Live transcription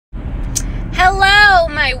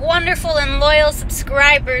my wonderful and loyal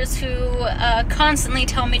subscribers who constantly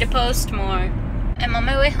tell me to post more. I'm on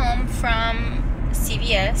my way home from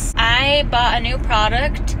CVS. I bought a new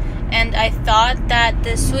product and I thought that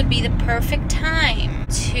this would be the perfect time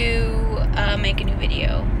to make a new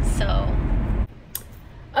video.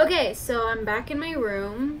 Okay, so I'm back in my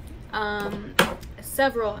room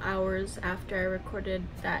several hours after I recorded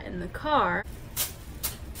that in the car.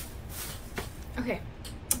 Okay,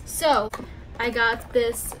 so I got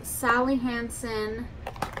this Sally Hansen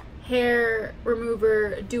hair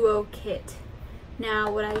remover duo kit.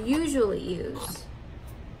 Now what I usually use,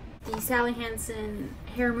 the Sally Hansen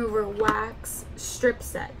hair remover wax strip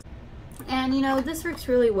set. And you know, this works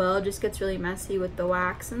really well, it just gets really messy with the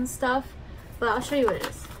wax and stuff. But I'll show you what it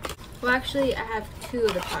is. Well, actually, I have two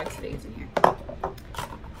of the products that I use in here.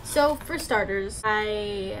 So, for starters,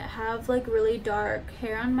 I have like really dark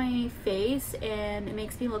hair on my face, and it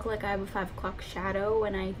makes me look like I have a 5 o'clock shadow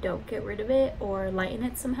when I don't get rid of it or lighten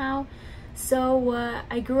it somehow. So,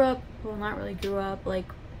 I grew up, well, not really grew up,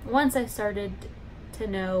 like once I started to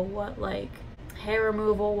know what like hair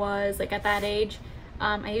removal was, like at that age,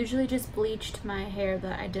 I usually just bleached my hair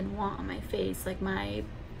that I didn't want on my face, like my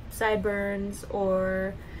sideburns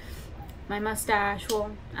or my mustache.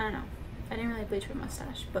 Well, I don't know, I didn't really bleach my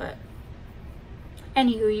mustache, but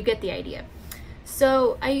anywho, you get the idea.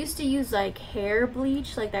 So I used to use like hair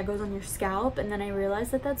bleach, like that goes on your scalp, and then I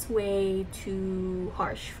realized that that's way too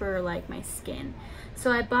harsh for like my skin.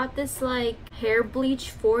 So I bought this like hair bleach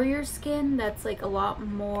for your skin that's like a lot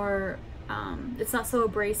more it's not so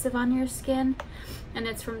abrasive on your skin, and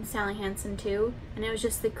it's from Sally Hansen too, and it was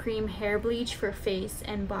just the cream hair bleach for face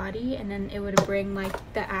and body, and then it would bring like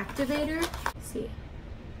the activator. See,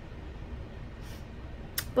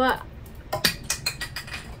 but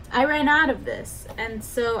I ran out of this, and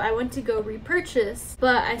so I went to go repurchase,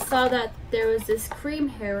 but I saw that there was this cream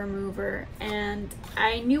hair remover, and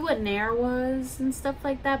I knew what Nair was and stuff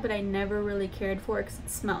like that, but I never really cared for it because it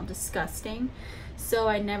smelled disgusting. So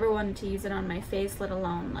I never wanted to use it on my face, let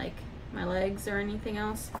alone like my legs or anything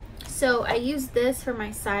else. So I used this for my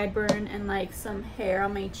sideburn and like some hair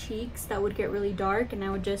on my cheeks that would get really dark, and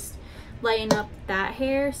I would just lighten up that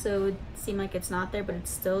hair so it would seem like it's not there but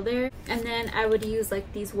it's still there. And then I would use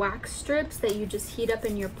like these wax strips that you just heat up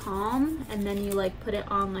in your palm, and then you like put it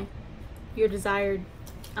on like your desired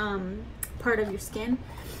part of your skin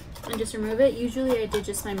and just remove it. Usually I did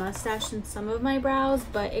just my mustache and some of my brows,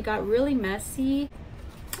 but it got really messy.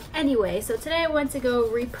 Anyway, so today I went to go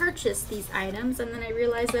repurchase these items, and then I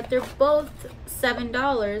realized that they're both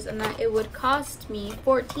 $7 and that it would cost me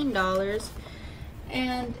 $14,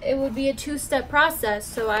 and it would be a two-step process.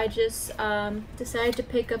 So I just decided to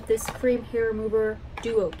pick up this cream hair remover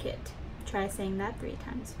duo kit. Try saying that 3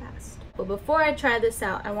 times fast. But before I try this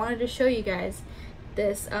out, I wanted to show you guys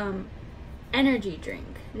this energy drink.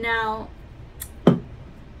 Now,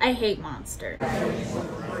 I hate Monster.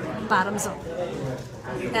 Bottoms up.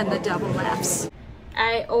 And the double F's.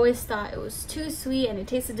 I always thought it was too sweet and it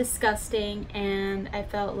tasted disgusting, and I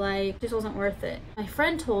felt like it just wasn't worth it. My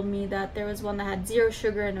friend told me that there was one that had 0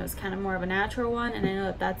 sugar and it was kind of more of a natural one, and I know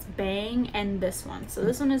that that's Bang and this one. So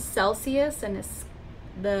this one is Celsius, and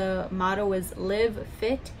the motto is Live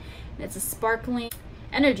Fit, and it's a sparkling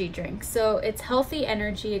energy drink. So it's healthy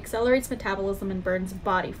energy, accelerates metabolism, and burns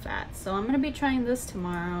body fat. So I'm gonna be trying this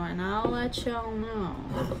tomorrow and I'll let y'all know.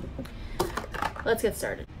 Let's get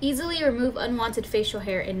started. Easily remove unwanted facial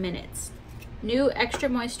hair in minutes. New extra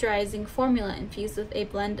moisturizing formula infused with a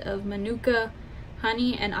blend of manuka,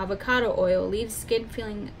 honey, and avocado oil leaves skin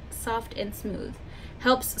feeling soft and smooth.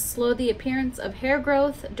 Helps slow the appearance of hair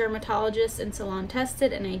growth. Dermatologist and salon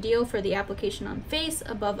tested, and ideal for the application on face,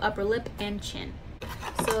 above upper lip, and chin.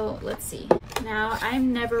 So let's see. Now,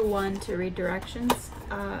 I'm never one to read directions.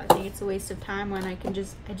 I think it's a waste of time when I can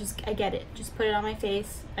I get it. Just put it on my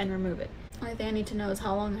face and remove it. Only thing I need to know is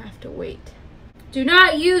how long I have to wait. Do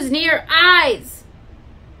not use near eyes.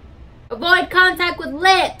 Avoid contact with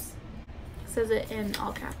lips. It says it in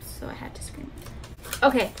all caps, so I had to scream it.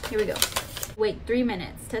 Okay, here we go. Wait 3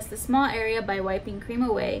 minutes. Test the small area by wiping cream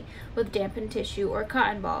away with dampened tissue or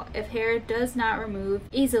cotton ball. If hair does not remove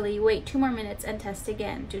easily, wait 2 more minutes and test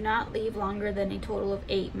again. Do not leave longer than a total of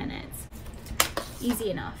 8 minutes. Easy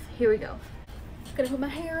enough. Here we go. I'm gonna put my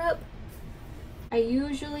hair up. I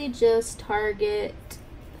usually just target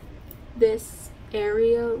this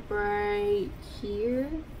area right here.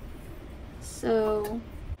 So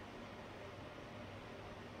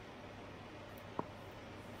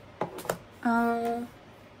oh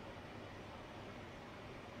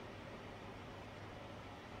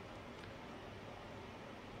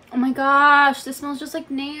my my gosh, this smells just like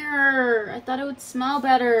Nair. I thought it would smell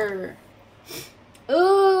better.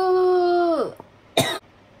 Ooh.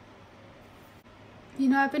 You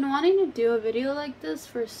know, I've been wanting to do a video like this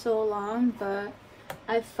for so long, but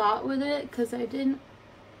I fought with it because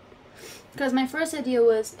my first idea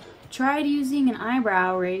was tried using an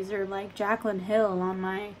eyebrow razor like Jaclyn Hill on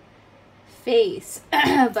my face.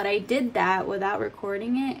 But I did that without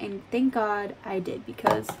recording it, and thank God I did,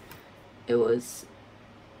 because it was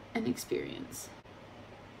an experience.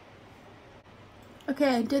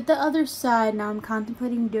 Okay, I did the other side. Now I'm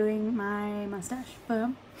contemplating doing my mustache, but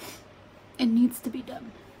it needs to be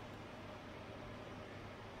done.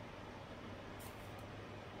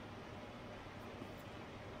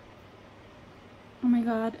 Oh my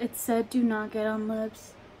god, it said do not get on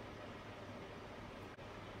lips.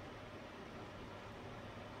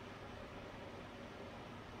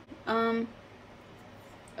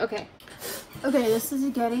 Okay. Okay, this is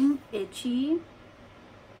getting itchy.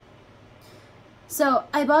 So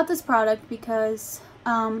I bought this product because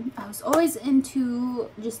I was always into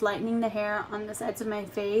just lightening the hair on the sides of my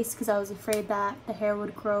face, because I was afraid that the hair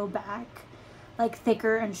would grow back like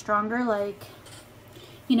thicker and stronger, like,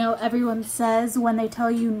 you know, everyone says when they tell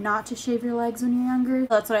you not to shave your legs when you're younger.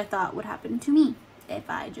 That's what I thought would happen to me if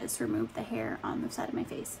I just removed the hair on the side of my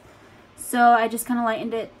face. So I just kind of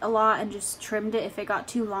lightened it a lot and just trimmed it if it got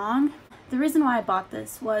too long. The reason why I bought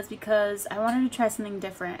this was because I wanted to try something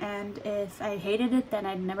different, and if I hated it, then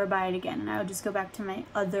I'd never buy it again, and I would just go back to my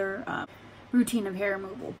other routine of hair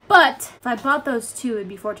removal. But if I bought those two, it'd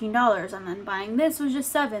be $14, and then buying this was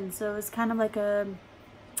just $7, so it was kind of like a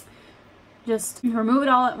just remove it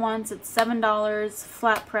all at once. It's $7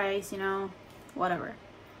 flat price, you know, whatever.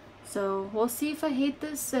 So we'll see if I hate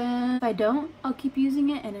this, and if I don't, I'll keep using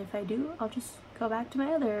it, and if I do, I'll just go back to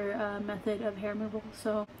my other method of hair removal.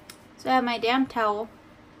 So I have my damp towel.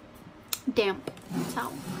 Damp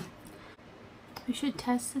towel. We should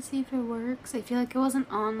test to see if it works. I feel like it wasn't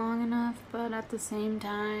on long enough, but at the same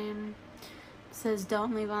time, it says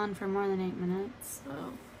don't leave on for more than 8 minutes,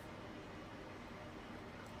 so.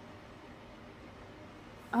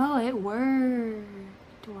 Oh, it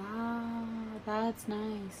worked. Wow, that's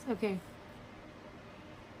nice. Okay.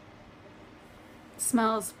 It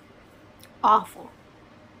smells awful.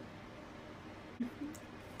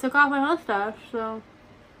 Took off my mustache, so.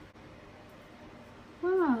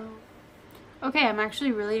 Wow. Okay, I'm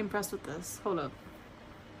actually really impressed with this. Hold up.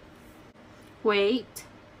 Wait.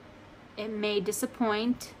 It may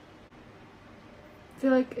disappoint. I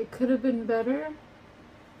feel like it could have been better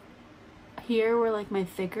here where like my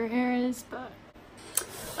thicker hair is, but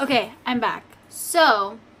okay, I'm back.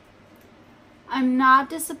 So I'm not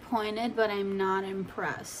disappointed, but I'm not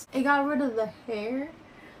impressed. It got rid of the hair,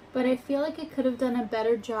 but I feel like it could have done a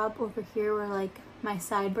better job over here where like my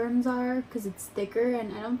sideburns are, because it's thicker,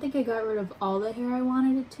 and I don't think it got rid of all the hair I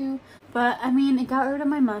wanted it to. But I mean, it got rid of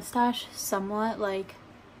my mustache somewhat. Like,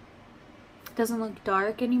 it doesn't look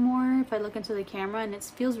dark anymore if I look into the camera, and it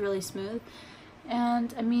feels really smooth.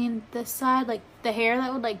 And I mean, this side, like the hair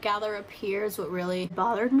that would like gather up here is what really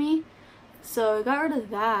bothered me. So I got rid of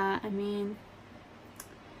that. I mean,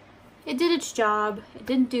 it did its job. It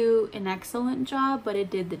didn't do an excellent job, but it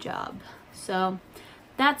did the job. So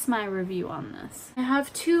that's my review on this. I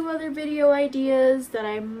have 2 other video ideas that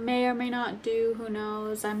I may or may not do. Who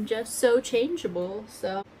knows? I'm just so changeable.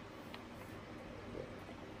 So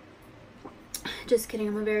just kidding.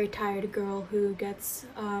 I'm a very tired girl who gets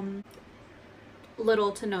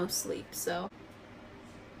little to no sleep. So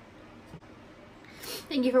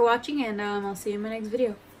thank you for watching, and I'll see you in my next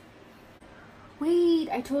video. Wait,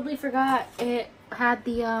 I totally forgot. It had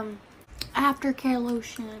the aftercare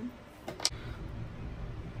lotion.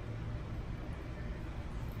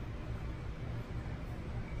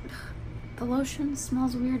 The lotion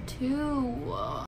smells weird too.